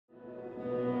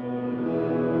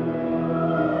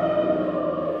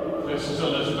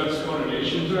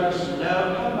mistress?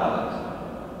 No, come back.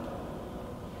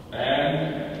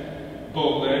 Anne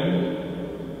Boleyn,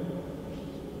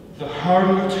 the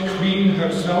harlot queen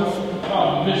herself?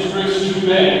 Come, mistress, to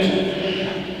bed.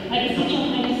 I beseech your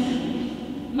highness,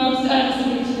 most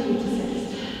earnestly to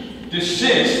desist.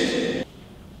 Desist?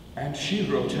 And she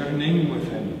wrote her name with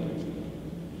him.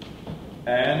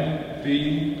 Anne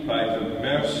be by the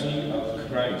mercy of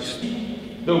Christ.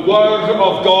 The word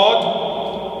of God?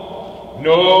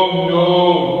 No,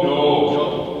 no, no.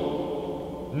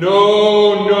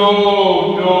 No, no,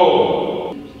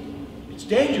 no. It's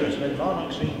dangerous when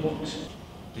monarchs read books.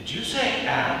 Did you say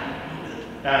Anne?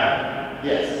 Anne,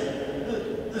 yes.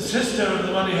 The sister of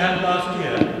the one he had last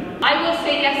year? I will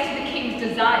say yes to the king's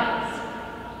desires,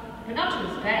 but not to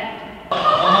his bed.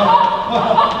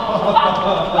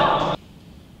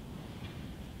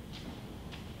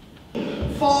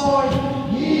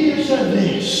 5 years of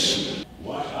this.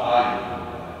 What are you?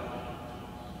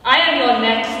 I am your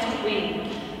next queen.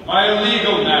 My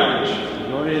illegal marriage.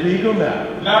 Your illegal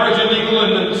marriage. Marriage illegal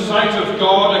in the sight of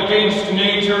God, against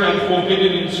nature, and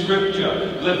forbidden in Scripture.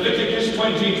 Leviticus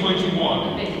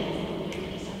 20:21.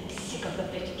 Leviticus. I'm sick of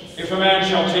Leviticus. If a man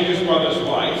shall take his brother's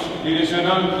wife, it is an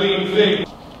unclean thing.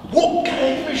 What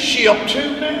game is she up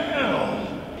to now?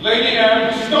 Lady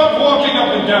Anne, stop walking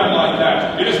up and down like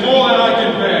that. It is more than I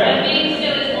can bear. And being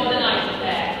still is more than I can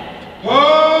bear.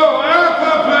 Oh,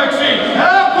 apoplexy!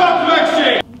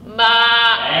 Apoplexy!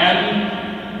 Ma. Anne?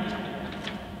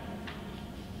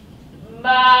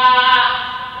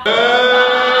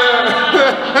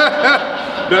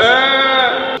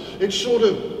 It sort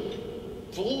of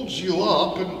folds you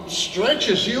up and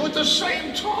stretches you at the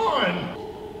same time.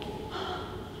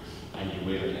 And you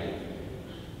will again.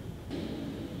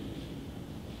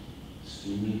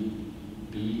 Stephen,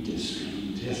 be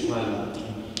discreet. Yes, my lord.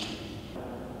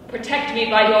 Protect me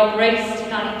by your grace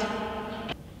tonight.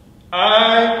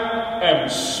 I am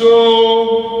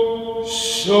so